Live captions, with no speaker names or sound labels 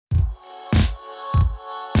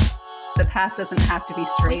the path doesn't have to be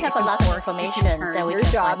straight. We have a lot of information that we Your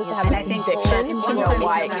can job is to have a conviction to know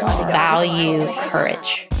why you want to go. Value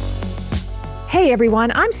courage. Hey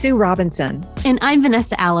everyone, I'm Sue Robinson. And I'm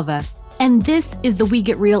Vanessa Alava. And this is the We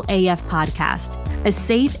Get Real AF podcast, a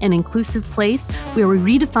safe and inclusive place where we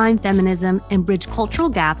redefine feminism and bridge cultural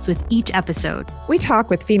gaps with each episode. We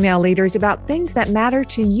talk with female leaders about things that matter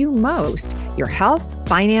to you most: your health,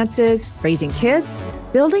 finances, raising kids,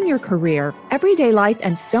 building your career, everyday life,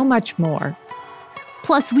 and so much more.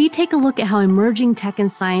 Plus, we take a look at how emerging tech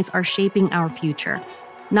and science are shaping our future.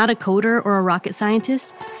 Not a coder or a rocket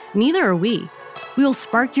scientist, neither are we. We will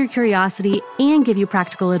spark your curiosity and give you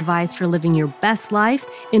practical advice for living your best life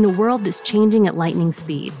in a world that's changing at lightning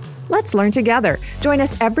speed. Let's learn together. Join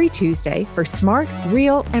us every Tuesday for smart,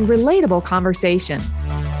 real, and relatable conversations.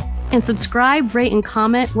 And subscribe, rate, and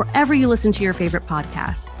comment wherever you listen to your favorite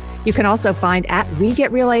podcasts. You can also find at We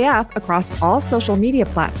Get Real AF across all social media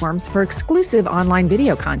platforms for exclusive online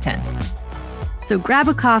video content. So grab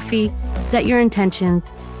a coffee, set your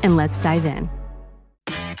intentions, and let's dive in.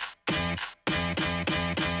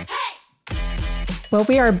 Well,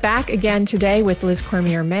 we are back again today with Liz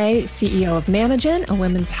Cormier-May, CEO of Mamagen, a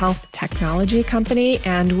women's health technology company,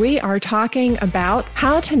 and we are talking about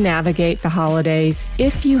how to navigate the holidays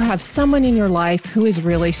if you have someone in your life who is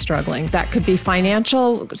really struggling. That could be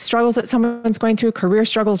financial struggles that someone's going through, career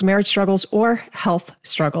struggles, marriage struggles, or health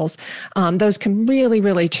struggles. Those can really,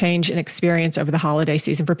 really change an experience over the holiday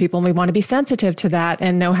season for people, and we want to be sensitive to that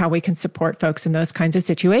and know how we can support folks in those kinds of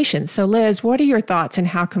situations. So Liz, what are your thoughts and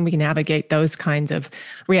how can we navigate those kinds of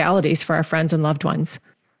realities for our friends and loved ones?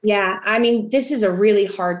 Yeah, I mean, this is a really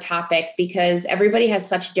hard topic because everybody has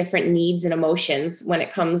such different needs and emotions when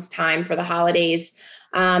it comes time for the holidays.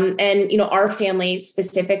 Our family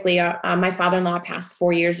specifically, my father-in-law passed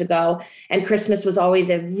 4 years ago, and Christmas was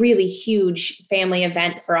always a really huge family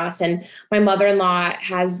event for us. And my mother-in-law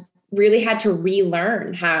has really had to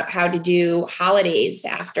relearn how to do holidays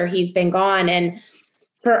after he's been gone. And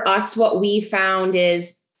for us, what we found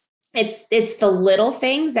is it's the little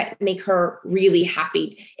things that make her really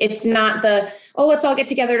happy. It's not let's all get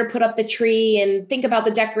together to put up the tree and think about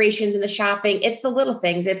the decorations and the shopping. It's the little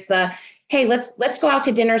things. It's hey, let's go out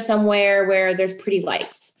to dinner somewhere where there's pretty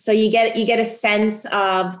lights. So you get a sense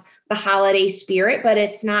of the holiday spirit, but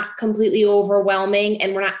it's not completely overwhelming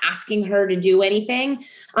and we're not asking her to do anything.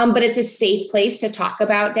 But it's a safe place to talk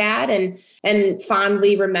about Dad and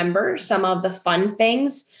fondly remember some of the fun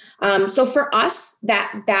things. So for us,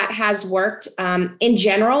 that has worked. In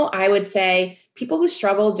general, I would say people who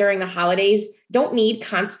struggle during the holidays don't need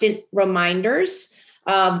constant reminders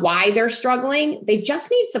of why they're struggling. They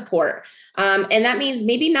just need support. And that means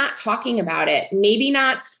maybe not talking about it, maybe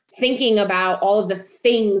not thinking about all of the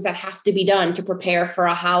things that have to be done to prepare for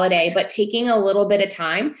a holiday, but taking a little bit of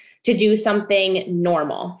time to do something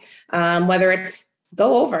normal, whether it's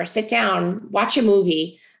go over, sit down, watch a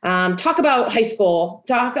movie, talk about high school,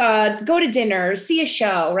 go to dinner, see a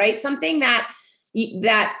show, right? Something that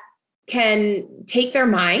can take their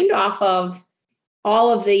mind off of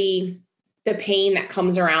all of the pain that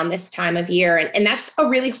comes around this time of year. And that's a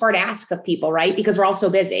really hard ask of people, right? Because we're all so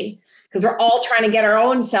busy, because we're all trying to get our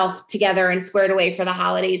own self together and squared away for the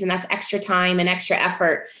holidays. And that's extra time and extra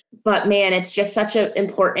effort. But man, it's just such an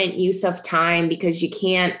important use of time because you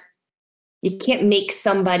can't make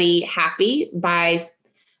somebody happy by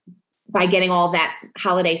getting all that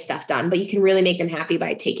holiday stuff done, but you can really make them happy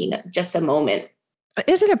by taking just a moment.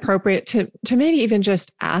 Is it appropriate to maybe even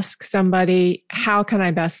just ask somebody, how can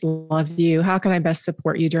I best love you? How can I best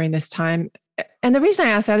support you during this time? And the reason I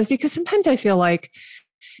ask that is because sometimes I feel like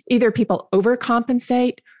either people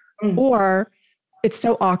overcompensate or it's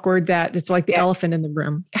so awkward that it's like the elephant in the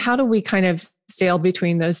room. How do we kind of sail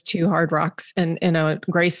between those two hard rocks in a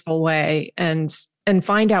graceful way and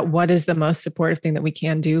find out what is the most supportive thing that we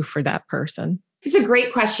can do for that person? It's a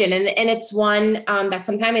great question. And it's one that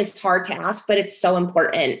sometimes is hard to ask, but it's so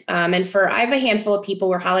important. I have a handful of people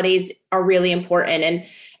where holidays are really important.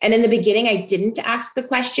 And in the beginning, I didn't ask the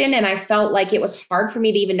question. And I felt like it was hard for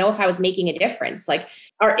me to even know if I was making a difference. Like,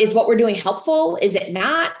 is what we're doing helpful? Is it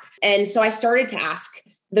not? And so I started to ask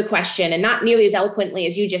the question, and not nearly as eloquently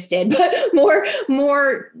as you just did, but more,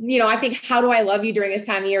 I think, how do I love you during this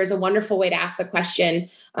time of year is a wonderful way to ask the question.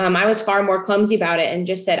 I was far more clumsy about it and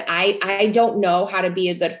just said, I don't know how to be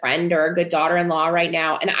a good friend or a good daughter-in-law right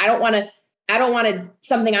now. And I don't want to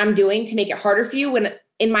something I'm doing to make it harder for you when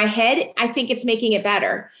in my head, I think it's making it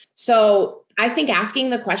better. So I think asking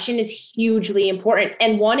the question is hugely important.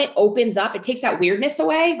 And one, it opens up, it takes that weirdness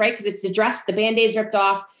away, right? Because it's addressed, the Band-Aid's ripped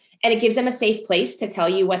off, and it gives them a safe place to tell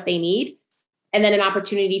you what they need. And then an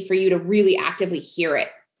opportunity for you to really actively hear it.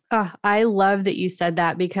 I love that you said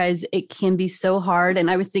that because it can be so hard.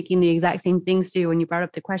 And I was thinking the exact same things too when you brought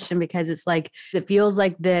up the question, because it's like, it feels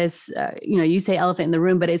like this, you say elephant in the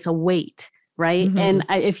room, but it's a weight, right? Mm-hmm. And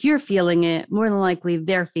if you're feeling it, more than likely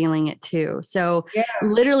they're feeling it too. So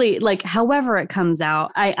literally, like, however it comes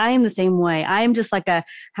out, I am the same way. I am just like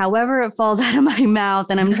however it falls out of my mouth,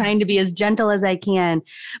 and I'm trying to be as gentle as I can,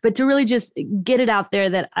 but to really just get it out there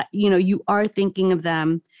that, you are thinking of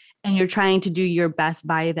them and you're trying to do your best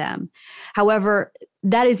by them. However,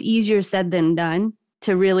 that is easier said than done,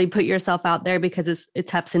 to really put yourself out there, because it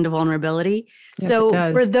taps into vulnerability. Yes, so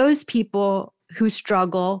for those people who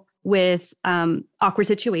struggle with awkward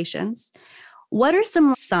situations, what are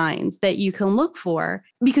some signs that you can look for?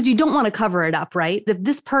 Because you don't want to cover it up, right? If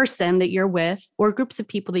this person that you're with, or groups of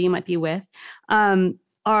people that you might be with,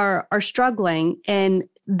 are struggling and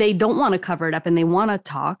they don't want to cover it up and they want to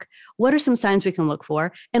talk, what are some signs we can look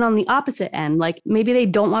for? And on the opposite end, like maybe they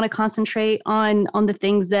don't want to concentrate on the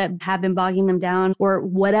things that have been bogging them down or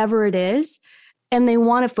whatever it is, and they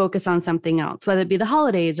want to focus on something else, whether it be the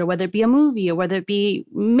holidays or whether it be a movie or whether it be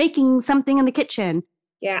making something in the kitchen.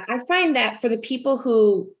 Yeah, I find that for the people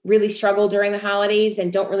who really struggle during the holidays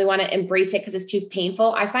and don't really want to embrace it because it's too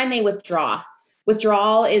painful, I find they withdraw.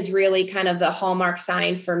 Withdrawal is really kind of the hallmark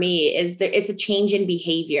sign for me, is that it's a change in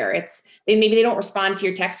behavior. Maybe they don't respond to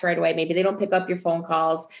your text right away. Maybe they don't pick up your phone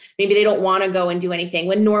calls. Maybe they don't want to go and do anything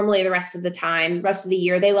when normally the rest of the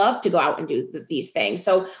year, they love to go out and do these things.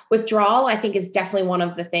 So withdrawal, I think, is definitely one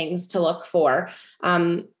of the things to look for.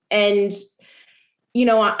 And, on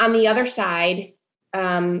the other side,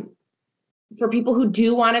 for people who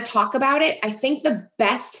do want to talk about it, I think the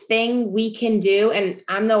best thing we can do, and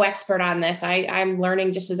I'm no expert on this, I'm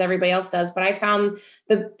learning just as everybody else does, but I found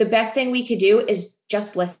the best thing we could do is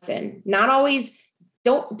just listen. Not always,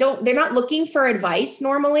 they're not looking for advice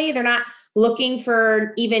normally. They're not looking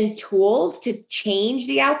for even tools to change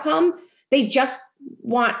the outcome. They just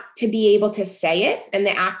want to be able to say it. And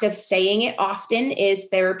the act of saying it often is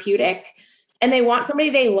therapeutic. And they want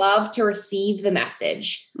somebody they love to receive the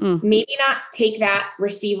message. Maybe not take that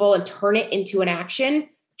receival and turn it into an action,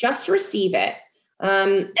 just receive it.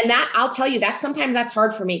 And that, I'll tell you, sometimes that's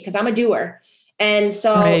hard for me because I'm a doer. And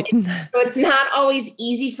so it's not always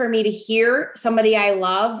easy for me to hear somebody I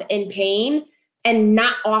love in pain and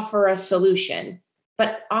not offer a solution.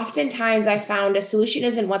 But oftentimes I found a solution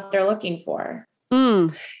isn't what they're looking for.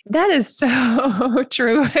 That is so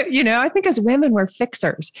true. I think as women, we're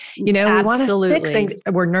fixers. We want to fix things.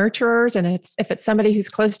 We're nurturers. And if it's somebody who's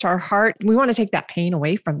close to our heart, we want to take that pain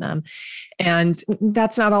away from them. And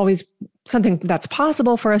that's not always something that's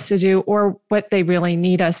possible for us to do or what they really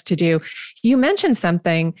need us to do. You mentioned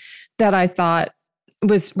something that I thought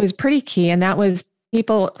was pretty key. And that was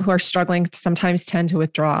people who are struggling sometimes tend to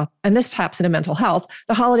withdraw. And this taps into mental health.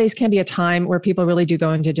 The holidays can be a time where people really do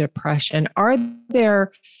go into depression. Are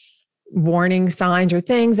there warning signs or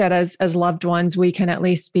things that as loved ones, we can at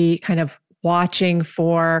least be kind of watching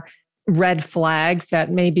for red flags that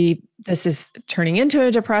maybe this is turning into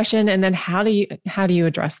a depression? And then how do you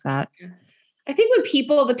address that? I think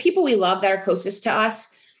when the people we love that are closest to us,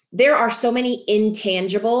 there are so many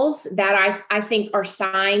intangibles that I think are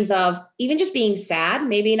signs of even just being sad,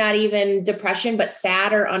 maybe not even depression, but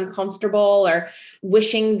sad or uncomfortable or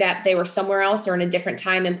wishing that they were somewhere else or in a different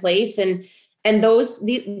time and place. And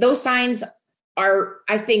those signs are,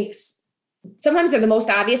 I think, sometimes they're the most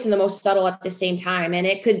obvious and the most subtle at the same time. And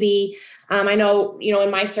it could be, I know,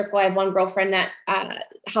 in my circle, I have one girlfriend that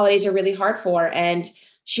holidays are really hard for, and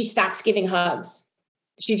she stops giving hugs.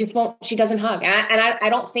 She just won't, she doesn't hug. And I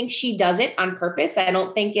don't think she does it on purpose. I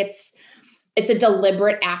don't think it's a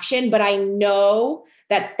deliberate action, but I know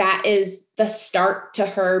that is the start to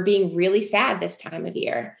her being really sad this time of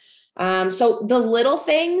year. So the little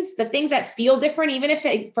things, the things that feel different, even if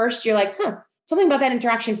at first you're like, something about that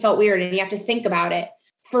interaction felt weird and you have to think about it.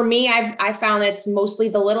 For me, I found that it's mostly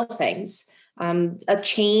the little things, a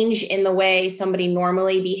change in the way somebody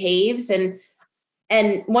normally behaves.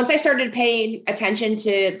 And once I started paying attention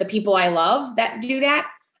to the people I love that do that,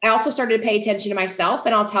 I also started to pay attention to myself.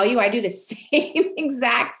 And I'll tell you, I do the same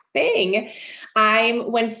exact thing.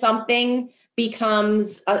 When something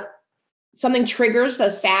something triggers a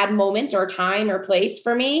sad moment or time or place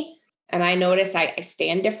for me, and I notice I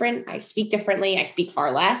stand different, I speak differently, I speak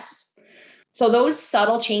far less. So those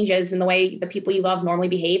subtle changes in the way the people you love normally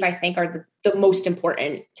behave, I think, are the most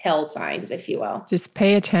important tell signs, if you will. Just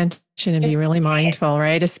pay attention and be really mindful,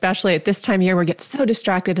 right? Especially at this time of year, we get so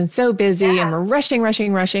distracted and so busy and we're rushing.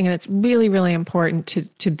 And it's really, really important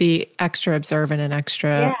to be extra observant and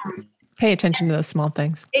extra Pay attention to those small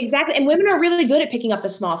things. Exactly. And women are really good at picking up the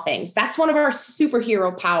small things. That's one of our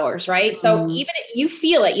superhero powers, right? So even if you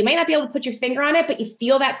feel it, you may not be able to put your finger on it, but you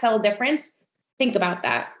feel that subtle difference. Think about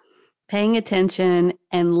that. Paying attention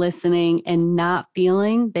and listening and not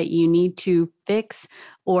feeling that you need to fix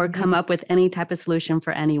or come up with any type of solution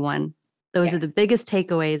for anyone. Those are the biggest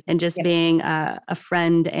takeaways, and just being a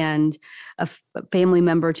friend and a family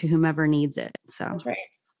member to whomever needs it. So that's right.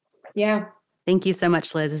 Yeah. Thank you so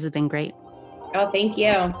much, Liz. This has been great. Oh, thank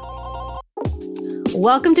you.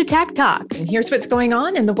 Welcome to Tech Talk. And here's what's going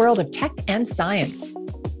on in the world of tech and science.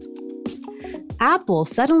 Apple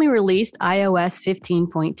suddenly released iOS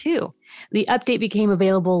 15.2. The update became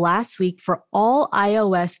available last week for all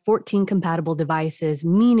iOS 14 compatible devices,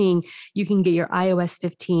 meaning you can get your iOS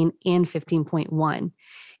 15 and 15.1.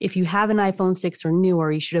 If you have an iPhone 6 or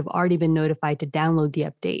newer, you should have already been notified to download the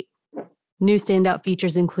update. New standout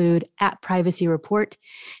features include App Privacy Report,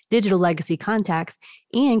 Digital Legacy Contacts,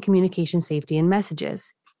 and Communication Safety and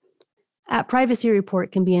Messages. App Privacy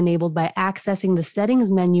Report can be enabled by accessing the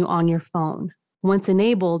Settings menu on your phone. Once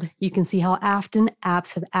enabled, you can see how often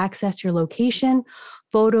apps have accessed your location,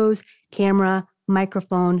 photos, camera,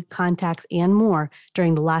 microphone, contacts, and more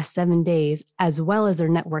during the last 7 days, as well as their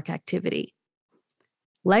network activity.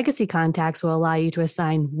 Legacy Contacts will allow you to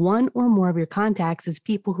assign one or more of your contacts as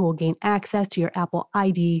people who will gain access to your Apple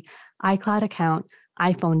ID, iCloud account,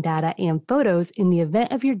 iPhone data, and photos in the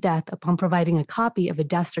event of your death upon providing a copy of a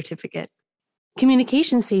death certificate.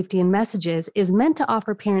 Communication Safety and Messages is meant to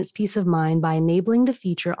offer parents peace of mind by enabling the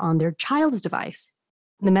feature on their child's device.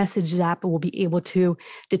 The Messages app will be able to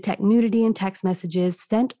detect nudity in text messages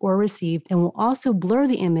sent or received, and will also blur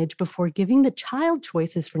the image before giving the child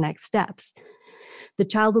choices for next steps. The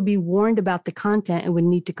child will be warned about the content and would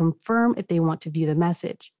need to confirm if they want to view the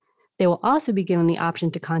message. They will also be given the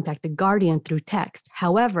option to contact a guardian through text.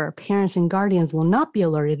 However, parents and guardians will not be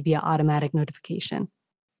alerted via automatic notification.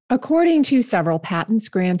 According to several patents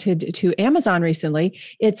granted to Amazon recently,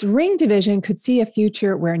 its Ring division could see a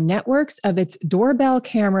future where networks of its doorbell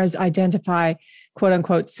cameras identify quote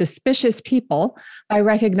unquote suspicious people by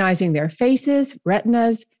recognizing their faces,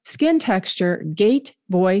 retinas, skin texture, gait,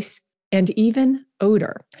 voice, and even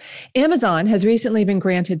odor. Amazon has recently been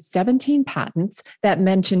granted 17 patents that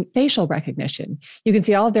mention facial recognition. You can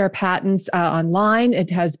see all of their patents online. It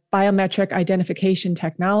has biometric identification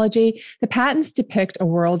technology. The patents depict a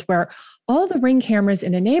world where all the Ring cameras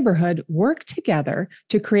in a neighborhood work together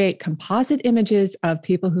to create composite images of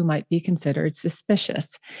people who might be considered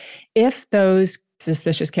suspicious. If those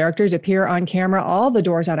suspicious characters appear on camera, all the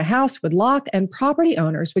doors on a house would lock and property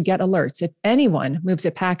owners would get alerts if anyone moves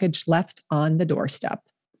a package left on the doorstep.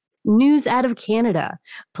 News out of Canada.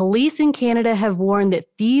 Police in Canada have warned that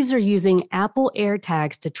thieves are using Apple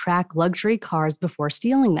AirTags to track luxury cars before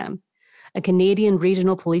stealing them. A Canadian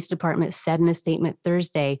regional police department said in a statement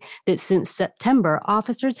Thursday that since September,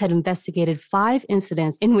 officers had investigated 5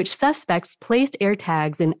 incidents in which suspects placed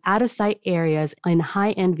AirTags in out-of-sight areas in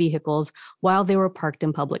high-end vehicles while they were parked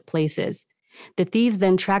in public places. The thieves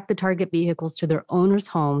then tracked the target vehicles to their owners'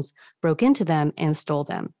 homes, broke into them, and stole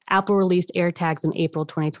them. Apple released AirTags in April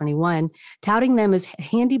 2021, touting them as a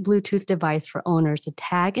handy Bluetooth device for owners to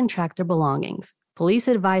tag and track their belongings. Police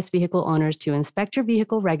advise vehicle owners to inspect your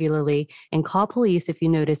vehicle regularly and call police if you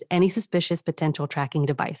notice any suspicious potential tracking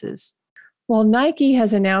devices. Well, Nike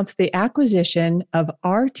has announced the acquisition of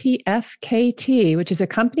RTFKT, which is a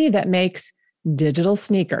company that makes digital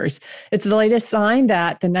sneakers. It's the latest sign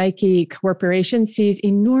that the Nike Corporation sees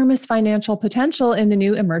enormous financial potential in the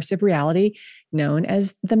new immersive reality known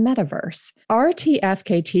as the metaverse.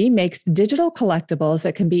 RTFKT makes digital collectibles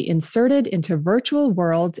that can be inserted into virtual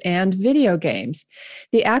worlds and video games.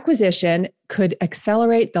 The acquisition could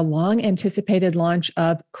accelerate the long-anticipated launch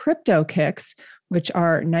of CryptoKicks, which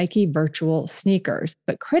are Nike virtual sneakers.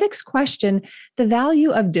 But critics question the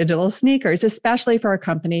value of digital sneakers, especially for a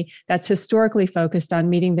company that's historically focused on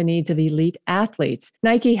meeting the needs of elite athletes.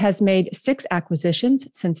 Nike has made 6 acquisitions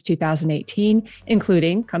since 2018,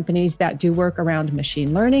 including companies that do work around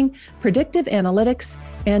machine learning, predictive analytics,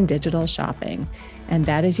 and digital shopping. And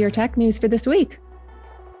that is your tech news for this week.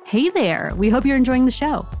 Hey there, we hope you're enjoying the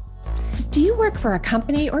show. Do you work for a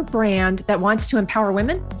company or brand that wants to empower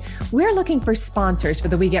women? We're looking for sponsors for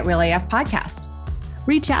the We Get Real AF podcast.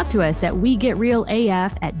 Reach out to us at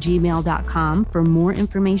wegetrealaf@gmail.com for more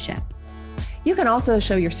information. You can also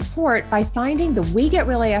show your support by finding the We Get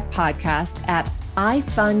Real AF podcast at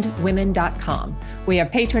ifundwomen.com. We have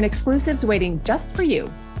patron exclusives waiting just for you.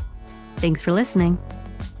 Thanks for listening.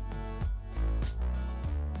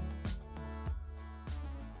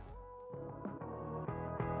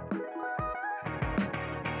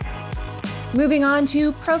 Moving on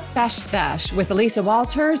to Profesh Sesh with Elisa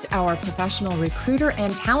Walters, our professional recruiter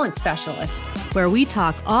and talent specialist, where we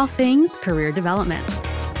talk all things career development.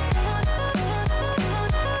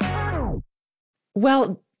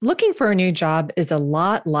 Well, looking for a new job is a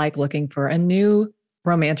lot like looking for a new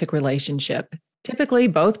romantic relationship. Typically,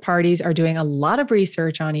 both parties are doing a lot of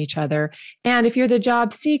research on each other. And if you're the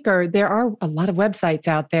job seeker, there are a lot of websites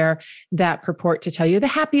out there that purport to tell you the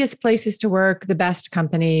happiest places to work, the best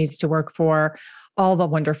companies to work for, all the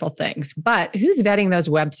wonderful things. But who's vetting those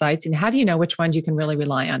websites and how do you know which ones you can really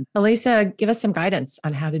rely on? Elisa, give us some guidance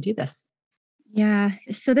on how to do this. Yeah.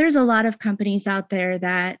 So there's a lot of companies out there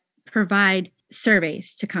that provide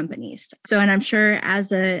surveys to companies. So, and I'm sure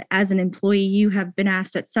as an employee, you have been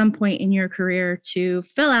asked at some point in your career to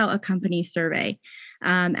fill out a company survey,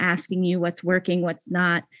 asking you what's working, what's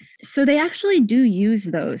not. So they actually do use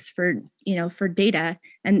those for data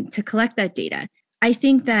and to collect that data. I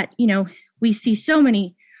think that, we see so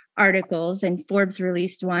many articles, and Forbes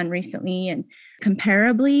released one recently, and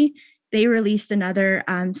comparably, they released another.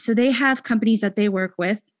 So they have companies that they work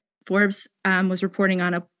with. Forbes was reporting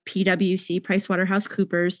on a PwC,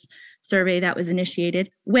 PricewaterhouseCoopers survey that was initiated.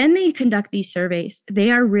 When they conduct these surveys, they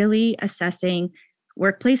are really assessing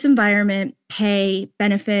workplace environment, pay,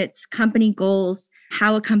 benefits, company goals,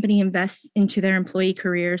 how a company invests into their employee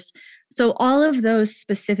careers. So all of those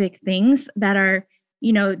specific things that are,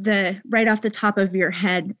 the right off the top of your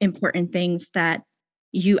head, important things that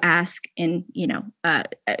you ask and,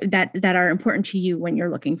 that are important to you when you're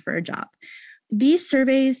looking for a job. These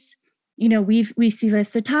surveys, we see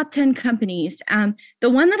lists, the top 10 companies. The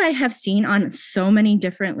one that I have seen on so many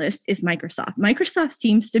different lists is Microsoft. Microsoft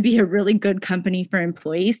seems to be a really good company for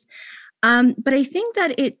employees. But I think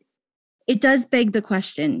that it does beg the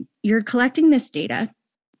question. You're collecting this data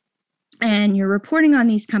and you're reporting on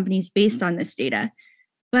these companies based on this data.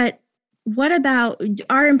 But what about,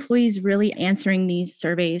 are employees really answering these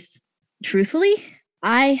surveys truthfully?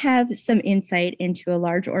 I have some insight into a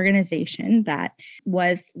large organization that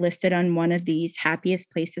was listed on one of these happiest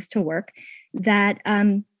places to work, that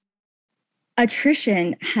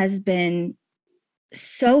attrition has been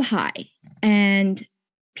so high and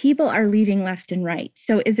people are leaving left and right.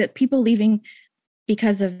 So is it people leaving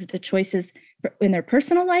because of the choices in their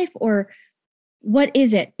personal life, or what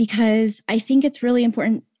is it? Because I think it's really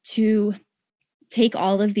important to take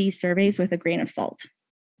all of these surveys with a grain of salt.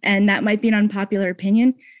 And that might be an unpopular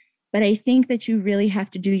opinion, but I think that you really have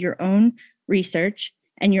to do your own research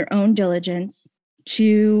and your own diligence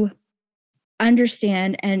to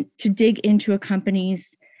understand and to dig into a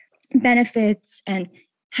company's benefits and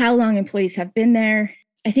how long employees have been there.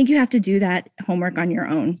 I think you have to do that homework on your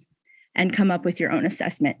own and come up with your own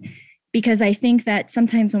assessment. Because I think that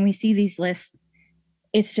sometimes when we see these lists,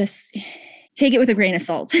 it's just take it with a grain of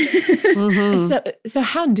salt. Mm-hmm. So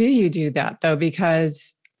how do you do that though?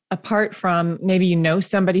 Because apart from maybe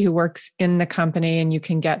somebody who works in the company and you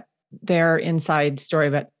can get their inside story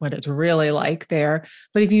about what it's really like there.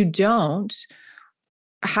 But if you don't,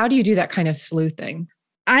 how do you do that kind of sleuthing?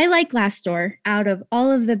 I like Glassdoor. Out of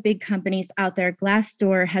all of the big companies out there,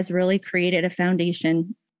 Glassdoor has really created a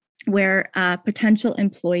foundation where a potential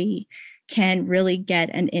employee can really get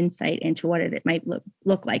an insight into what it might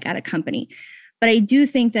look like at a company. But I do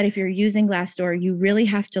think that if you're using Glassdoor, you really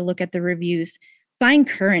have to look at the reviews. Find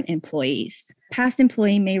current employees. Past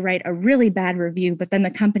employee may write a really bad review, but then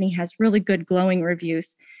the company has really good glowing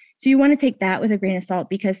reviews. So you want to take that with a grain of salt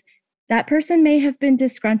because that person may have been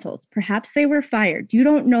disgruntled. Perhaps they were fired. You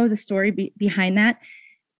don't know the story behind that,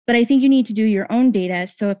 but I think you need to do your own data.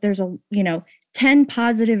 So if there's 10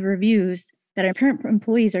 positive reviews that our current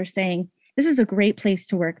employees are saying, this is a great place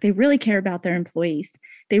to work. They really care about their employees.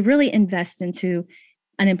 They really invest into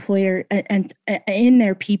an employer and in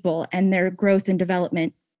their people and their growth and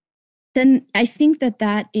development, then I think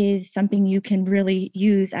that is something you can really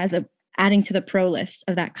use as adding to the pro list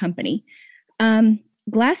of that company.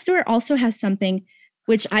 Glassdoor also has something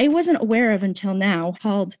which I wasn't aware of until now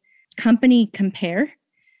called Company Compare.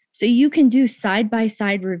 So you can do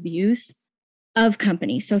side-by-side reviews of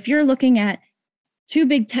companies. So if you're looking at two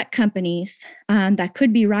big tech companies that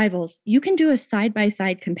could be rivals, you can do a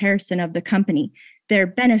side-by-side comparison of the company, their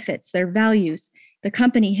benefits, their values, the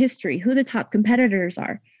company history, who the top competitors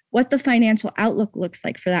are, what the financial outlook looks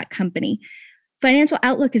like for that company. Financial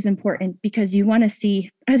outlook is important because you want to see,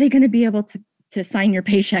 are they going to be able to sign your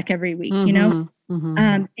paycheck every week,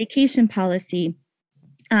 vacation policy,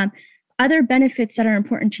 other benefits that are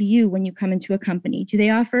important to you when you come into a company. Do they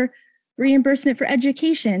offer reimbursement for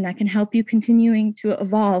education that can help you continuing to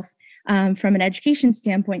evolve from an education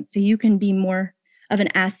standpoint so you can be more of an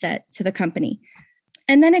asset to the company?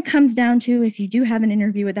 And then it comes down to, if you do have an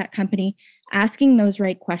interview with that company, asking those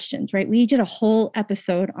right questions, right? We did a whole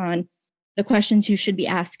episode on the questions you should be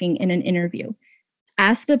asking in an interview.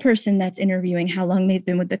 Ask the person that's interviewing how long they've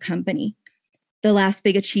been with the company, the last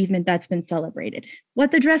big achievement that's been celebrated,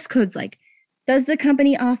 what the dress code's like. Does the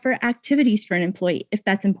company offer activities for an employee if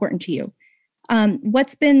that's important to you?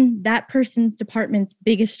 What's been that person's department's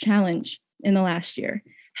biggest challenge in the last year?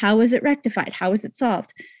 How was it rectified? How was it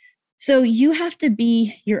solved? So you have to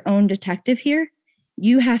be your own detective here.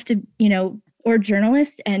 You have to, or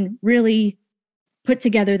journalist, and really put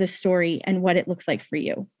together the story and what it looks like for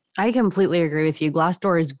you. I completely agree with you.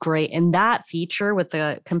 Glassdoor is great. And that feature with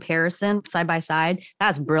the comparison side by side,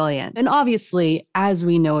 that's brilliant. And obviously, as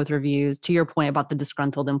we know with reviews, to your point about the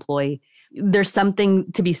disgruntled employee, there's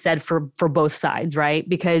something to be said for both sides, right?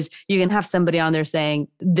 Because you can have somebody on there saying,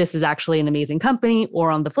 this is actually an amazing company, or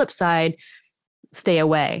on the flip side, stay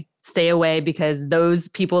away. Stay away, because those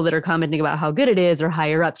people that are commenting about how good it is are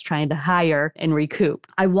higher ups trying to hire and recoup.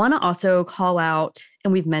 I want to also call out,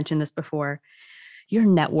 and we've mentioned this before, your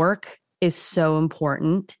network is so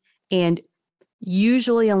important. And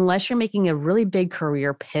usually, unless you're making a really big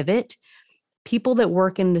career pivot, people that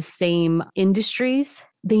work in the same industries,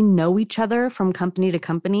 they know each other from company to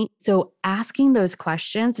company. So asking those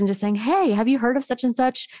questions and just saying, hey, have you heard of such and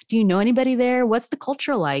such? Do you know anybody there? What's the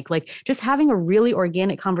culture like? Like, just having a really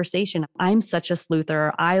organic conversation. I'm such a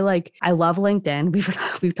sleuther. I love LinkedIn.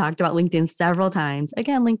 We've talked about LinkedIn several times.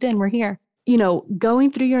 Again, LinkedIn, we're here.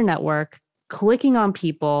 Going through your network, clicking on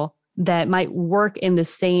people that might work in the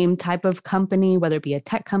same type of company, whether it be a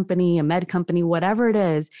tech company, a med company, whatever it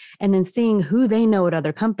is, and then seeing who they know at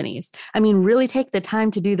other companies. I mean, really take the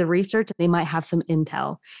time to do the research. They might have some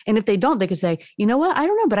intel. And if they don't, they could say, you know what? I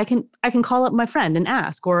don't know, but I can call up my friend and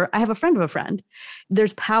ask, or I have a friend of a friend.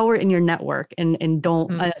 There's power in your network, and don't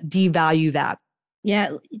devalue that.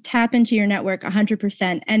 Yeah, tap into your network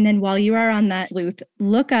 100%. And then while you are on that sleuth,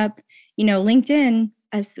 look up, LinkedIn,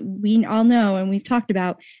 as we all know, and we've talked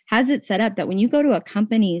about, has it set up that when you go to a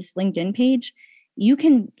company's LinkedIn page, you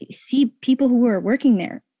can see people who are working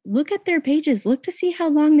there. Look at their pages, look to see how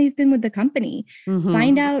long they've been with the company. Mm-hmm.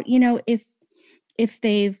 Find out, if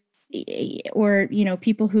they've, or,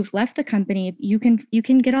 people who've left the company. You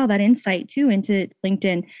can get all that insight too into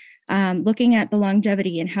LinkedIn, looking at the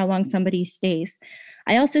longevity and how long somebody stays.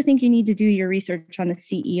 I also think you need to do your research on the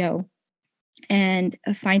CEO and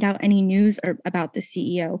find out any news about the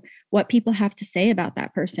CEO, what people have to say about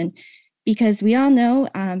that person. Because we all know,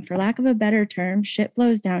 for lack of a better term, shit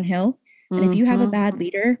flows downhill. And if you have a bad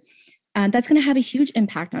leader, that's going to have a huge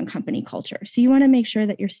impact on company culture. So you want to make sure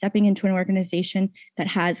that you're stepping into an organization that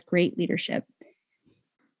has great leadership.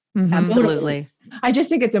 Mm-hmm. Absolutely. I just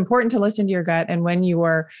think it's important to listen to your gut. And when you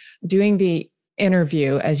are doing the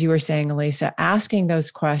interview, as you were saying, Elisa, asking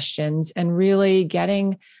those questions and really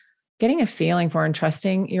getting a feeling for and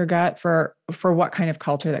trusting your gut for what kind of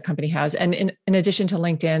culture that company has. And in addition to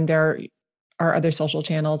LinkedIn, there are other social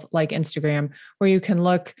channels like Instagram, where you can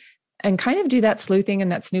look and kind of do that sleuthing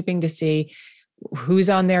and that snooping to see who's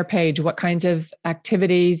on their page, what kinds of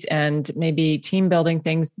activities and maybe team building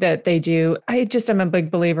things that they do. I just am a big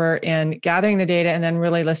believer in gathering the data and then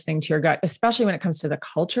really listening to your gut, especially when it comes to the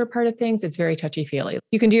culture part of things. It's very touchy-feely.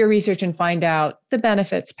 You can do your research and find out the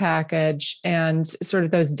benefits package and sort of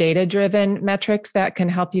those data-driven metrics that can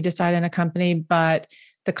help you decide on a company. But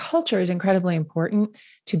the culture is incredibly important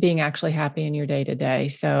to being actually happy in your day-to-day.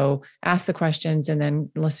 So ask the questions and then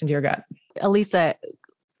listen to your gut. Elisa,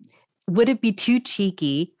 would it be too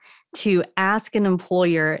cheeky to ask an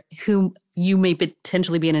employer who you may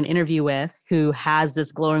potentially be in an interview with, who has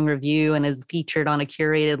this glowing review and is featured on a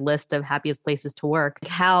curated list of happiest places to work,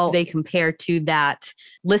 how they compare to that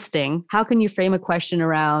listing? How can you frame a question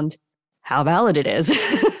around how valid it is?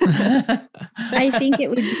 I think it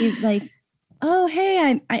would be like, oh,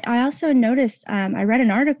 hey, I also noticed, I read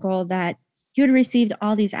an article that you had received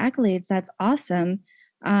all these accolades. That's awesome.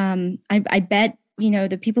 I bet,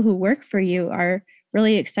 the people who work for you are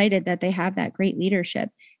really excited that they have that great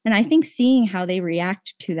leadership. And I think seeing how they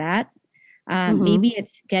react to that, maybe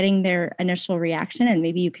it's getting their initial reaction and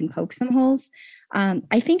maybe you can poke some holes.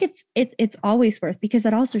 I think it's always worth, because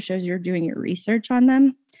it also shows you're doing your research on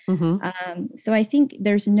them. So I think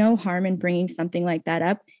there's no harm in bringing something like that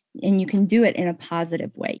up, and you can do it in a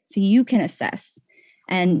positive way. So you can assess.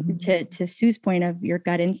 And to Sue's point of your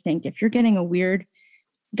gut instinct, if you're getting a weird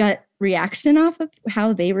gut reaction off of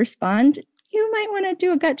how they respond, you might want to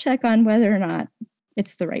do a gut check on whether or not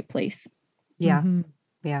it's the right place. Yeah.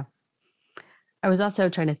 Yeah. I was also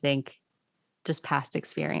trying to think, just past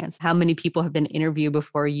experience, how many people have been interviewed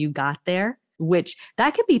before you got there? which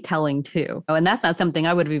that could be telling too. And that's not something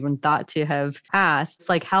I would have even thought to have asked. It's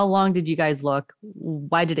like, how long did you guys look?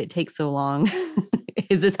 Why did it take so long?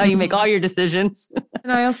 Is this how you make all your decisions?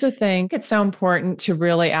 And I also think it's so important to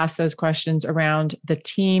really ask those questions around the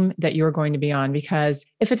team that you're going to be on, because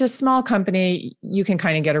if it's a small company, you can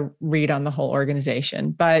kind of get a read on the whole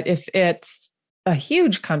organization. But if it's a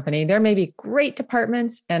huge company, there may be great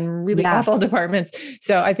departments and really awful departments.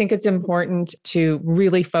 So I think it's important to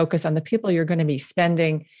really focus on the people you're going to be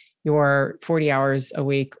spending your 40 hours a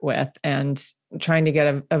week with, and trying to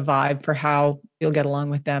get a vibe for how you'll get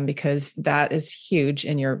along with them, because that is huge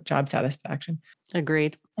in your job satisfaction.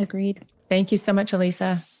 Agreed. Thank you so much,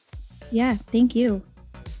 Elisa. Yeah, thank you.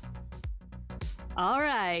 All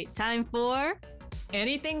right, time for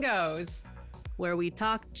Anything Goes, where we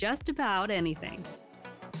talk just about anything.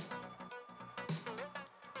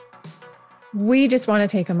 We just want to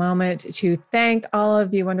take a moment to thank all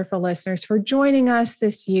of you wonderful listeners for joining us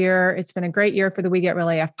this year. It's been a great year for the We Get Real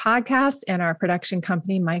AF podcast and our production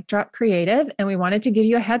company, Mic Drop Creative. And we wanted to give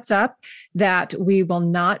you a heads up that we will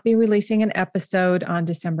not be releasing an episode on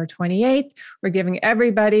December 28th. We're giving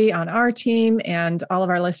everybody on our team and all of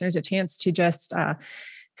our listeners a chance to just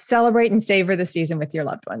celebrate and savor the season with your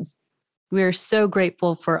loved ones. We're so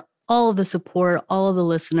grateful for all of the support, all of the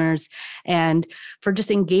listeners, and for just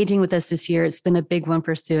engaging with us this year. It's been a big one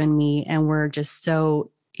for Sue and me, and we're just so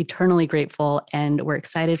eternally grateful. And we're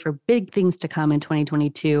excited for big things to come in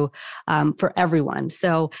 2022 for everyone.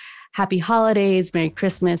 So happy holidays, Merry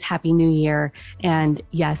Christmas, Happy New Year. And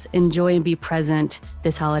yes, enjoy and be present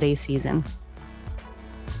this holiday season.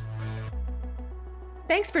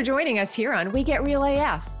 Thanks for joining us here on We Get Real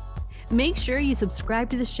AF. Make sure you subscribe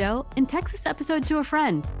to the show and text this episode to a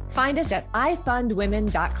friend. Find us at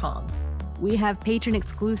ifundwomen.com. We have patron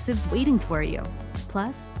exclusives waiting for you.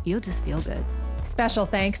 Plus, you'll just feel good. Special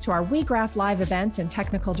thanks to our WeGraph Live events and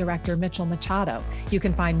technical director, Mitchell Machado. You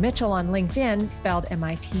can find Mitchell on LinkedIn, spelled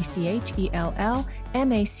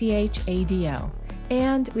MITCHELL-MACHADO.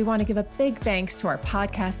 And we want to give a big thanks to our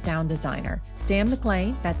podcast sound designer, Sam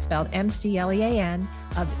McLean, that's spelled MCLEAN,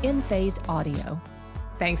 of InPhase Audio.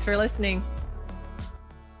 Thanks for listening.